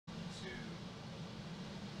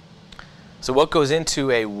So what goes into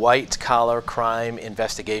a white-collar crime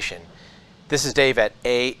investigation? This is Dave at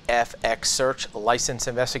AFX Search, Licensed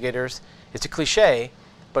Investigators. It's a cliche,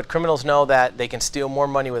 but criminals know that they can steal more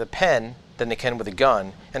money with a pen than they can with a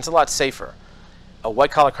gun, and it's a lot safer. A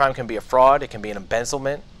white-collar crime can be a fraud, it can be an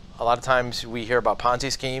embezzlement. A lot of times we hear about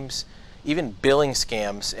ponzi schemes. Even billing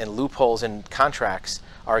scams and loopholes in contracts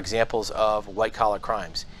are examples of white-collar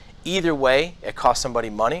crimes. Either way, it costs somebody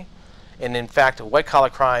money, and in fact, a white-collar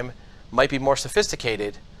crime might be more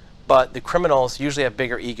sophisticated, but the criminals usually have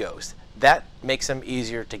bigger egos. That makes them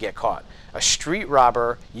easier to get caught. A street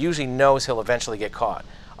robber usually knows he'll eventually get caught.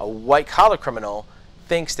 A white-collar criminal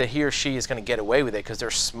thinks that he or she is going to get away with it because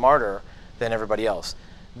they're smarter than everybody else.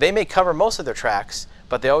 They may cover most of their tracks,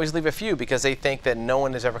 but they always leave a few because they think that no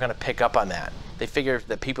one is ever going to pick up on that. They figure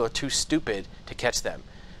that people are too stupid to catch them.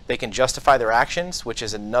 They can justify their actions, which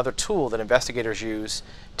is another tool that investigators use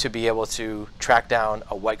to be able to track down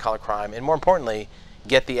a white-collar crime and, more importantly,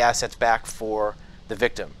 get the assets back for the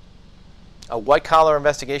victim. A white-collar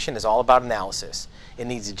investigation is all about analysis. It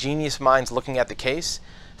needs genius minds looking at the case,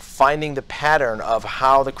 finding the pattern of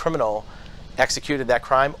how the criminal executed that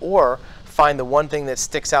crime, or find the one thing that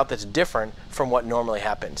sticks out that's different from what normally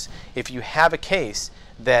happens. If you have a case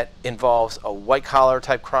that involves a white-collar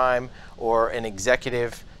type crime or an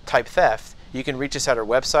executive type theft, you can reach us at our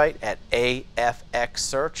website at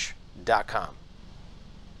afxsearch.com.